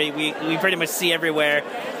 brewery, we pretty much see everywhere.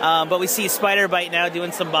 But we see Spider Bite now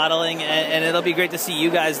doing some bottling, and it'll be great to see you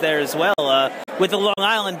guys there as well, with the Long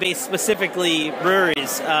Island-based specifically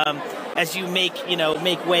breweries, as you make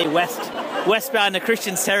way westbound to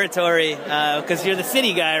Christian's territory, because you're the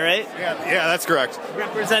city guy, right? Yeah, that's correct.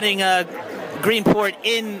 Representing Greenport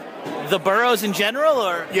in the boroughs in general,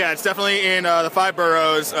 or? Yeah, it's definitely in the 5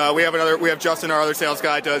 boroughs. We have Justin, our other sales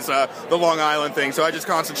guy, does the Long Island thing. So I just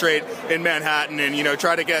concentrate in Manhattan and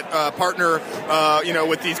try to get partner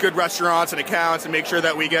with these good restaurants and accounts and make sure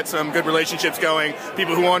that we get some good relationships going.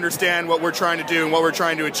 People who understand what we're trying to do and what we're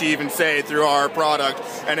trying to achieve and say through our product,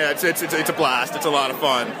 and it's a blast. It's a lot of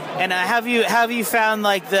fun. And have you found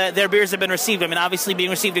like their beers have been received? I mean, obviously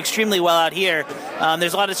being received extremely well out here.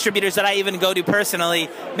 There's a lot of distributors that I even go to personally,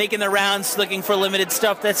 making the rounds looking for limited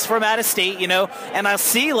stuff that's from out of state, and I'll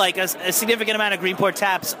see like a significant amount of Greenport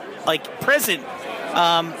taps like present.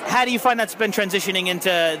 How do you find that's been transitioning into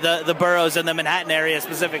the boroughs and the Manhattan area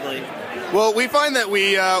specifically? Well, we find that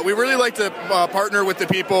we really like to partner with the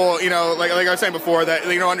people, like I was saying before, that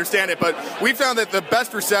understand it. But we found that the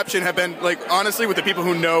best reception have been, honestly, with the people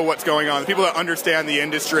who know what's going on, the people that understand the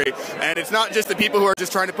industry. And it's not just the people who are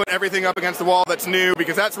just trying to put everything up against the wall that's new,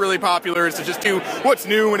 because that's really popular, is to just do what's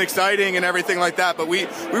new and exciting and everything like that. But we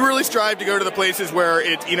really strive to go to the places where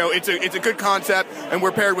it's a good concept and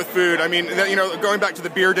we're paired with food. I mean, going back to the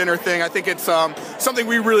beer dinner thing, I think it's something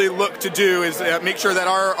we really look to do is make sure that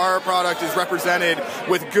our product is represented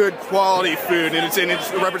with good quality food, and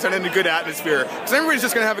it's represented in a good atmosphere. So everybody's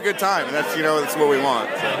just going to have a good time, and that's what we want.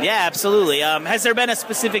 Yeah, absolutely. Has there been a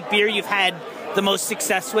specific beer you've had the most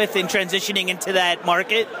success with in transitioning into that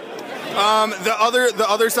market? The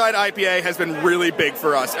other side IPA has been really big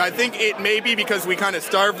for us. I think it may be because we kind of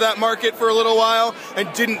starved that market for a little while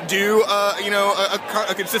and didn't do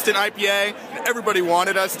a consistent IPA. Everybody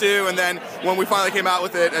wanted us to, and then when we finally came out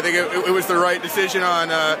with it, I think it was the right decision on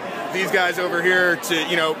these guys over here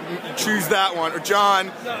to choose that one. Or John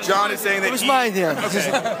is saying that it was mine. Yeah.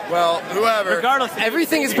 Okay. Well, whoever. Regardless,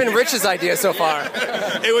 everything has been Rich's idea so far.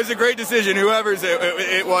 It was a great decision, whoever's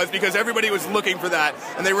it was, because everybody was looking for that,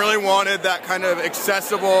 and they really wanted that kind of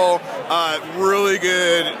accessible, really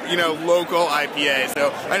good, local IPA.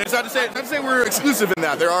 So, and it's not to say we're exclusive in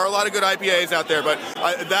that. There are a lot of good IPAs out there, but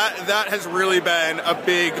that has really been a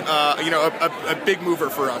big, a big mover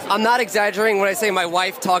for us. I'm not exaggerating when I say my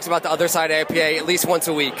wife talks about the other side IPA at least once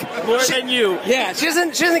a week. More than you. Yeah, she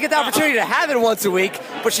doesn't get the opportunity to have it once a week,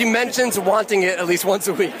 but she mentions wanting it at least once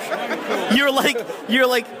a week.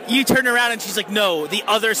 You turn around and she's like, no, the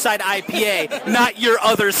other side IPA, not your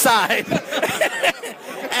other side.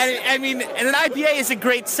 And I mean, and an IPA is a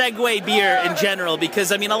great segue beer in general,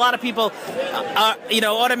 because I mean, a lot of people,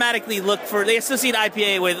 automatically they associate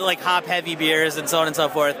IPA with like hop heavy beers and so on and so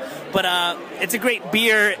forth. But it's a great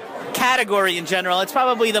beer category in general. It's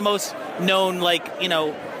probably the most known,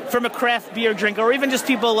 from a craft beer drinker, or even just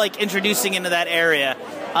people like introducing into that area,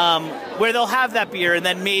 where they'll have that beer, and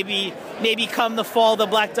then maybe come the fall, the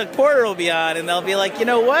Black Duck Porter will be on, and they'll be like, you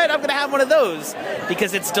know what, I'm going to have one of those,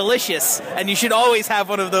 because it's delicious, and you should always have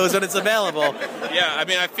one of those when it's available. Yeah, I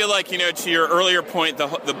mean, I feel like, to your earlier point,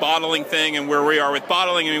 the bottling thing and where we are with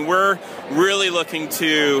bottling, I mean, we're really looking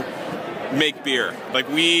to make beer. Like,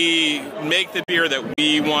 we make the beer that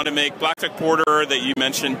we want to make. Black Duck Porter that you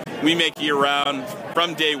mentioned, we make year-round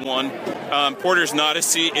from day one. Porter's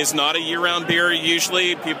is not a year-round beer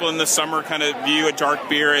usually. People in the summer kind of view a dark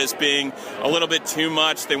beer as being a little bit too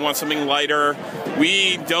much. They want something lighter.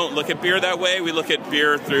 We don't look at beer that way. We look at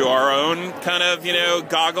beer through our own kind of,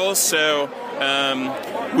 goggles. So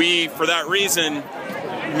we, for that reason,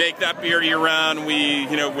 make that beer year-round. We,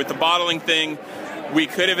 with the bottling thing, we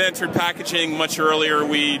could have entered packaging much earlier.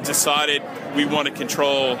 We decided we want to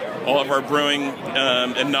control all of our brewing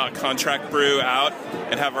and not contract brew out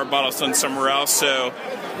and have our bottles done somewhere else. So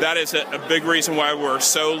that is a big reason why we're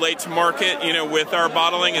so late to market, with our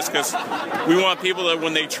bottling, is because we want people that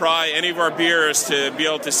when they try any of our beers to be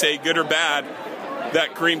able to say good or bad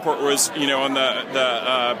that Greenport was, on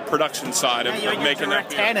the production side of making that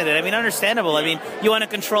beer. I mean, understandable. I mean, you want to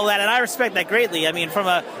control that, and I respect that greatly. I mean, from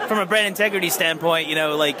a brand integrity standpoint,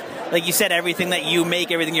 like you said, everything that you make,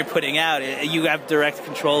 everything you're putting out, you have direct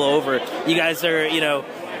control over. You guys are,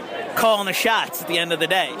 calling the shots at the end of the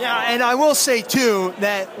day. Yeah, and I will say too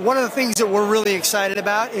that one of the things that we're really excited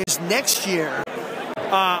about is next year.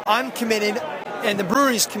 I'm committed, and the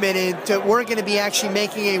brewery's committed to, we're going to be actually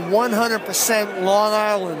making a 100% Long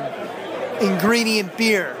Island ingredient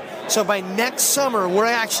beer. So by next summer, we're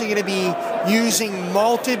actually going to be using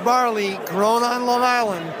malted barley grown on Long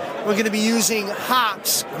Island. We're going to be using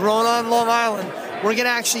hops grown on Long Island. We're going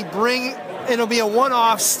to actually bring, it'll be a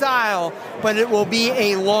one-off style, but it will be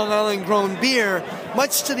a Long Island grown beer,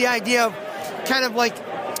 much to the idea of kind of like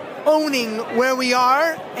owning where we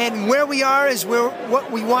are, and where we are is where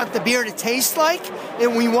what we want the beer to taste like,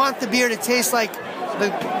 and we want the beer to taste like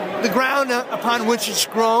the ground upon which it's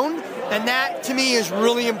grown. And that, to me, is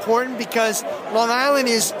really important because Long Island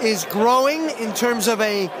is growing in terms of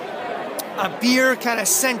a beer kind of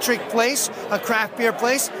centric place, a craft beer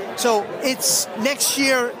place. So it's next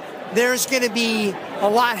year, there's going to be a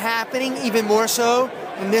lot happening, even more so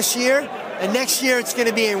than this year. And next year, it's going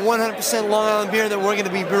to be a 100% Long Island beer that we're going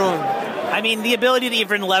to be brewing. I mean, the ability to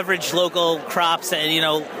even leverage local crops and, you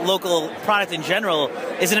know, local product in general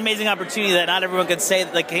is an amazing opportunity that not everyone can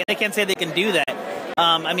say, like, they can't say they can do that.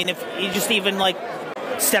 I mean, if you just even like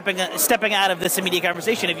stepping out of this immediate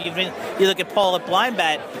conversation, if you look at Paul at Blind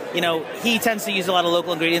Bat, you know, he tends to use a lot of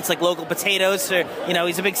local ingredients like local potatoes. Or, you know,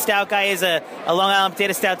 he's a big stout guy. He's a Long Island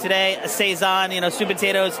potato stout today, a saison, you know, sweet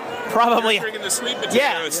potatoes. Probably drinking the sweet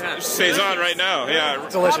potatoes. Yeah. Saison right now. Yeah,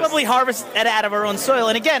 delicious. Probably harvest it out of our own soil.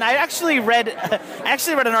 And again, I actually read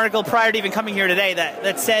an article prior to even coming here today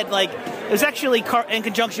that said like it was actually in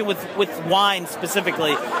conjunction with wine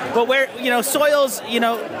specifically, but where, you know, soils, you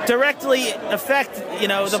know, directly affect, you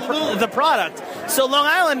know, the product. So Long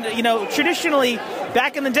Island, you know, traditionally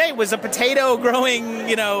back in the day was a potato growing,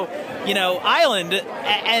 you know, island,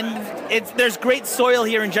 and there's great soil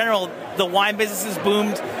here in general. The wine business has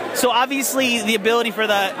boomed. So obviously the ability for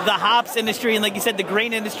the hops industry and, like you said, the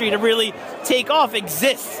grain industry to really take off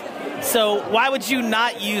exists. So why would you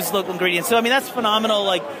not use local ingredients? So, I mean, that's phenomenal,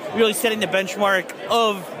 like really setting the benchmark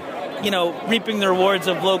of, you know, reaping the rewards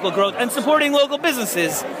of local growth and supporting local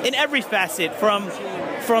businesses in every facet from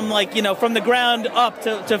like, you know, from the ground up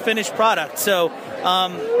to finished product. So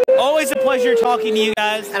always a pleasure talking to you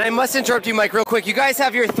guys. And I must interrupt you, Mike, real quick. You guys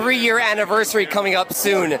have your 3-year anniversary coming up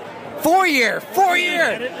soon. 4-year!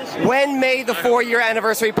 When may the 4-year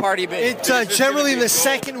anniversary party be? It's generally the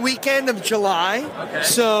second weekend of July. Okay.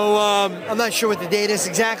 So I'm not sure what the date is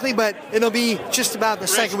exactly, but it'll be just about the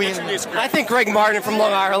second weekend. I think Greg Martin from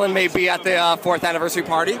Long Island may be at the 4th anniversary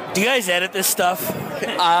party. Do you guys edit this stuff?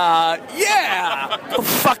 Yeah! Go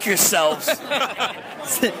fuck yourselves.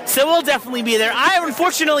 So we'll definitely be there. I have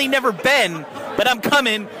unfortunately never been, but I'm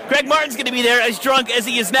coming. Greg Martin's going to be there as drunk as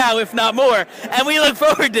he is now, if not more, and we look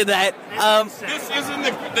forward to that. This isn't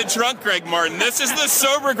the drunk Greg Martin. This is the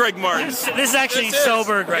sober Greg Martin. This is actually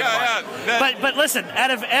sober Greg Martin. Yeah, but listen, out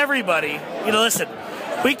of everybody, you know, listen,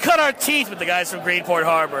 we cut our teeth with the guys from Greenport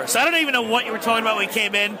Harbor. So I don't even know what you were talking about when we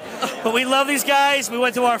came in, but we love these guys. We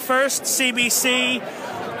went to our first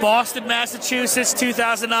CBC, Boston, Massachusetts,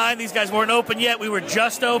 2009. These guys weren't open yet. We were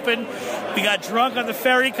just open. We got drunk on the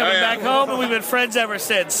ferry coming back home, and we've been friends ever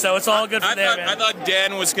since. So it's all good from there, man. I thought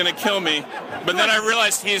Dan was going to kill me, but then I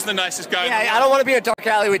realized he's the nicest guy. Yeah, I don't want to be in a dark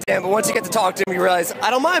alley with Dan, but once you get to talk to him, you realize I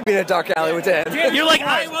don't mind being in a dark alley with Dan. You're like,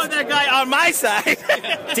 I want that guy on my side.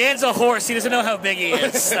 Dan's a horse. He doesn't know how big he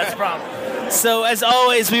is. That's the problem. So as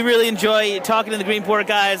always, we really enjoy talking to the Greenport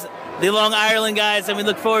guys, the Long Island guys, and we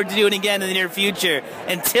look forward to doing it again in the near future.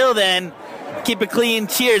 Until then, keep it clean.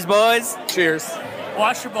 Cheers, boys. Cheers.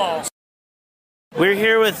 Wash your balls. We're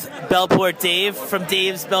here with Bellport Dave from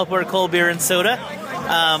Dave's Bellport Cold Beer and Soda,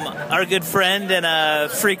 our good friend and a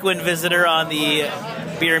frequent visitor on the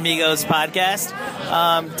Beer Amigos podcast.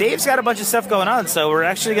 Dave's got a bunch of stuff going on, so we're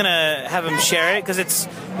actually going to have him share it because it's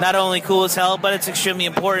not only cool as hell, but it's extremely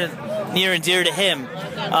important, near and dear to him.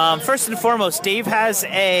 First and foremost, Dave has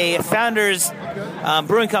a Founders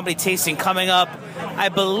Brewing Company tasting coming up, I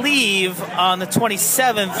believe, on the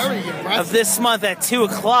 27th of this month at 2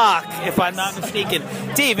 o'clock, if I'm not mistaken.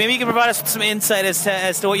 Dave, maybe you can provide us with some insight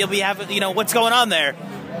as to what you'll be having, you know, what's going on there,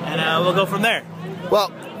 and we'll go from there. Well,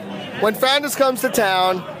 when Founders comes to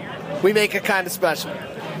town, we make it kind of special.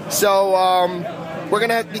 So we're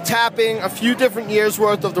going to be tapping a few different years'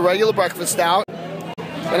 worth of the regular breakfast stout.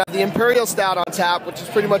 And have the Imperial Stout on tap, which is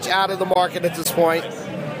pretty much out of the market at this point.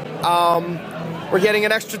 We're getting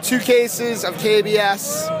an extra 2 cases of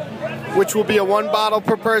KBS, which will be a 1 bottle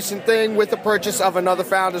per person thing with the purchase of another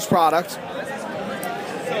Founders product.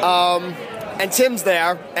 And Tim's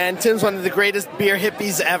there, and Tim's one of the greatest beer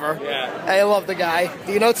hippies ever. Yeah. I love the guy.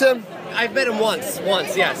 Do you know Tim? I've met him once,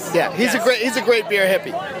 yes. Yeah, he's a great beer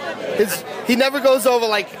hippie. He never goes over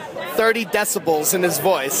like 30 decibels in his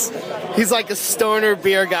voice. He's like a stoner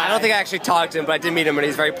beer guy. I don't think I actually talked to him, but I did meet him, and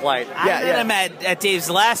he's very polite. I met him at Dave's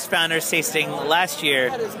last Founders tasting last year,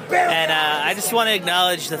 and I just want to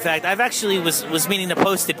acknowledge the fact I've actually was meaning to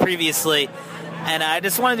post it previously, and I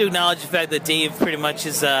just wanted to acknowledge the fact that Dave pretty much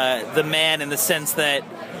is the man in the sense that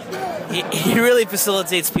he really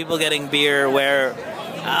facilitates people getting beer where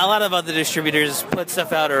a lot of other distributors put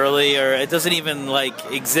stuff out early, or it doesn't even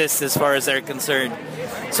exist as far as they're concerned.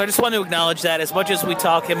 So I just want to acknowledge that. As much as we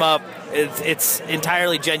talk him up, it's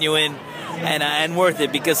entirely genuine and worth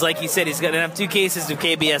it, because like he said, he's going to have 2 cases of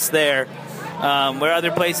KBS there, where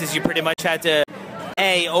other places you pretty much had to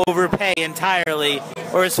overpay entirely,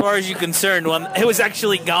 or as far as you're concerned, it was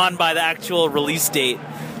actually gone by the actual release date.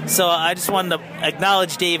 So I just wanted to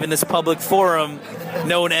acknowledge Dave in this public forum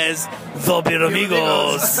known as the Beer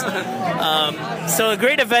Amigos. So a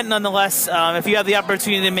great event nonetheless. If you have the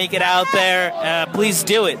opportunity to make it out there, please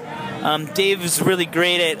do it. Dave is really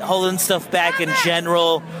great at holding stuff back in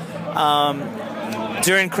general.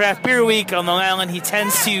 During Craft Beer Week on Long Island, he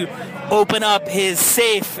tends to open up his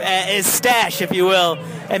safe, his stash, if you will,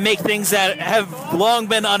 and make things that have long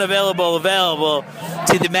been available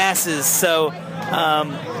to the masses. So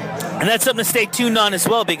and that's something to stay tuned on as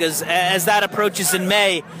well, because as that approaches in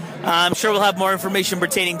May, I'm sure we'll have more information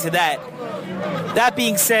pertaining to that. That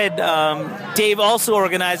being said, Dave also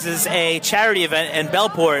organizes a charity event in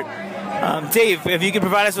Bellport. Dave, if you could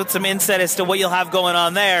provide us with some insight as to what you'll have going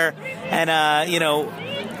on there, and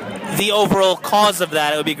the overall cause of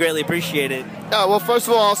that, it would be greatly appreciated. Well, first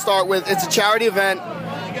of all, I'll start with, it's a charity event,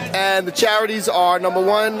 and the charities are, number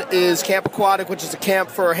 1 is Camp Aquatic, which is a camp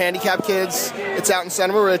for handicapped kids. It's out in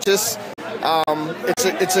Santa Mauritius.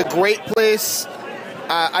 It's a great place.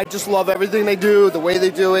 I just love everything they do. The way they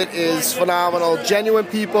do it is phenomenal. Genuine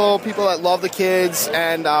people that love the kids,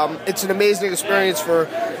 and it's an amazing experience for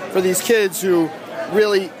these kids who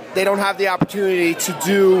really, they don't have the opportunity to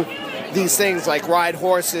do these things like ride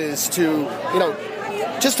horses, to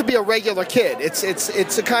just to be a regular kid. It's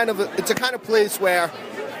a kind of place where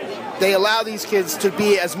they allow these kids to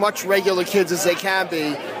be as much regular kids as they can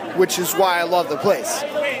be, which is why I love the place.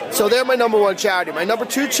 So they're my number 1 charity. My number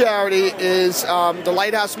 2 charity is the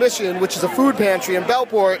Lighthouse Mission, which is a food pantry in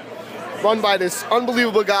Bellport run by this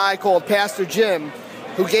unbelievable guy called Pastor Jim,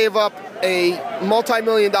 who gave up a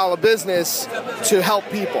multi-million-dollar business to help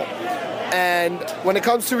people. And when it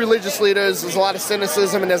comes to religious leaders, there's a lot of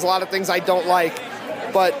cynicism and there's a lot of things I don't like.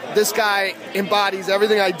 But this guy embodies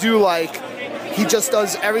everything I do like. He just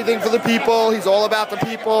does everything for the people. He's all about the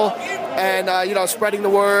people, and spreading the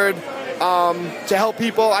word to help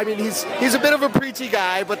people. I mean, he's a bit of a preachy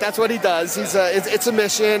guy, but that's what he does. It's a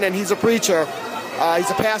mission, and he's a preacher. He's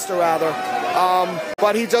a pastor rather,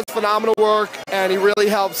 but he does phenomenal work, and he really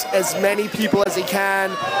helps as many people as he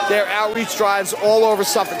can. Their outreach drives all over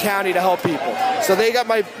Suffolk County to help people. So they got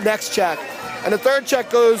my next check. And the third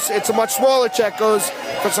check goes, it's a much smaller check, goes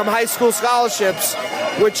for some high school scholarships,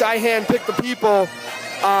 which I handpick the people.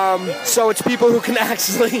 So it's people who can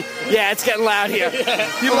actually, it's getting loud here.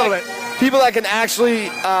 People that can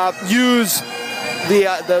actually use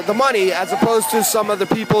the money, as opposed to some of the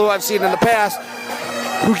people who I've seen in the past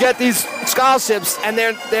who get these scholarships and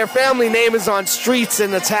their family name is on streets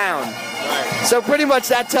in the town. Right. So pretty much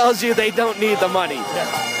that tells you they don't need the money. Yeah.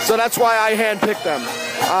 So that's why I handpick them.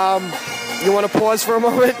 You want to pause for a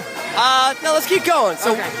moment? No, let's keep going.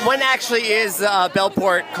 So when actually is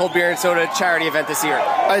Bellport Cold Beer and Soda charity event this year?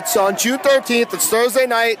 It's on June 13th. It's Thursday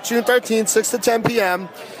night, June 13th, 6 to 10 p.m.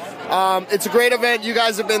 It's a great event. You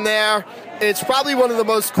guys have been there. It's probably one of the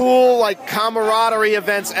most cool, camaraderie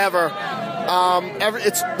events ever.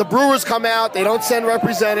 The brewers come out. They don't send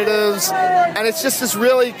representatives. And it's just this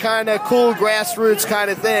really kind of cool grassroots kind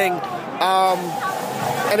of thing.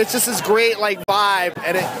 And it's just this great, vibe.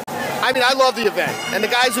 And I love the event, and the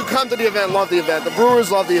guys who come to the event love the event. The brewers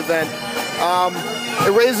love the event.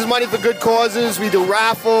 It raises money for good causes. We do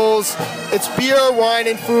raffles. It's beer, wine,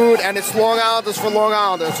 and food, and it's Long Islanders for Long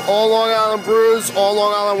Islanders. All Long Island brews, all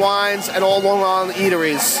Long Island wines, and all Long Island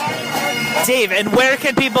eateries. Dave, and where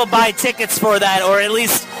can people buy tickets for that, or at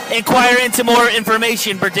least inquire into more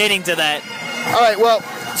information pertaining to that? All right, well,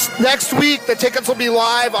 next week the tickets will be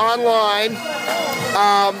live online.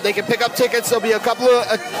 They can pick up tickets. There'll be a couple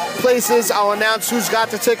of places. I'll announce who's got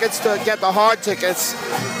the tickets to get the hard tickets.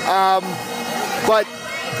 But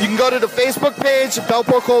you can go to the Facebook page, the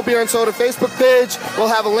Bellport Cold Beer and Soda Facebook page. We'll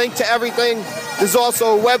have a link to everything. There's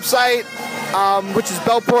also a website, which is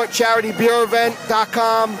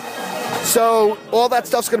BellportCharityBeerEvent.com. So all that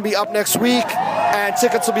stuff's going to be up next week, and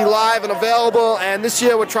tickets will be live and available. And this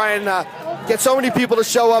year we're trying get so many people to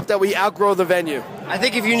show up that we outgrow the venue. I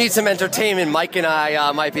think if you need some entertainment, Mike and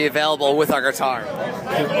I might be available with our guitar.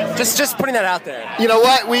 Just putting that out there. You know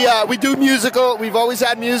what? We do musical. We've always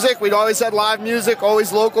had music. We've always had live music.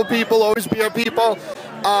 Always local people. Always beer people.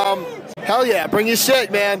 Hell yeah, bring your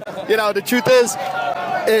shit, man. You know, the truth is,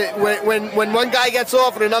 when one guy gets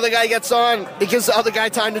off and another guy gets on, it gives the other guy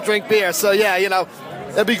time to drink beer. So yeah, you know,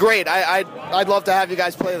 that'd be great. I'd love to have you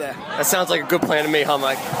guys play there. That sounds like a good plan to me, huh,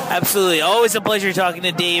 Mike? Absolutely. Always a pleasure talking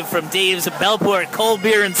to Dave from Dave's Bellport Cold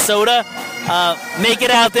Beer and Soda. Make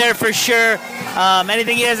it out there for sure.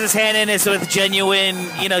 Anything he has his hand in is with genuine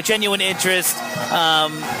interest.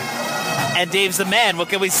 And Dave's the man. What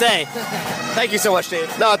can we say? Thank you so much,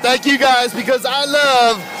 Dave. No, thank you guys, because I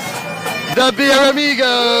love the Beer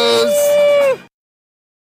Amigos.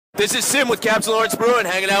 This is Sim with Cask Ales Brewing,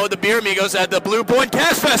 hanging out with the Beer Amigos at the Blue Point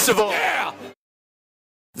Cask Festival. Yeah.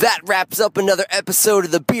 That wraps up another episode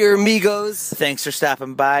of the Beer Amigos. Thanks for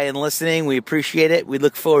stopping by and listening. We appreciate it. We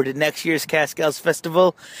look forward to next year's Cask Ales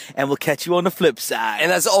Festival, and we'll catch you on the flip side. And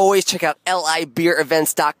as always, check out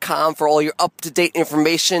libeerevents.com for all your up-to-date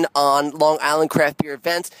information on Long Island craft beer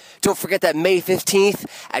events. Don't forget that May 15th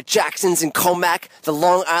at Jackson's in Comac, the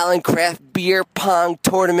Long Island Craft Beer Pong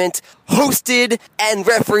Tournament, hosted and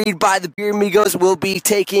refereed by the Beer Amigos, will be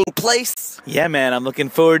taking place. Yeah, man, I'm looking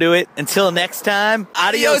forward to it. Until next time,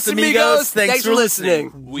 adios, amigos. Thanks for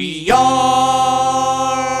listening. We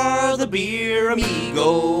are the Beer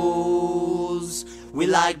Amigos. We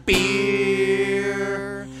like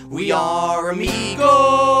beer. We are amigos.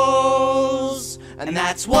 And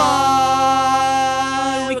that's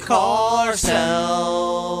why we call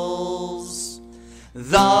ourselves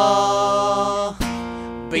the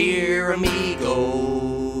Beer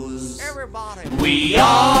Amigos. Everybody. We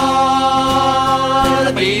are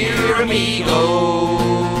the Beer Amigos.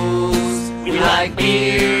 We like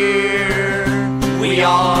beer. We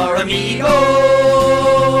are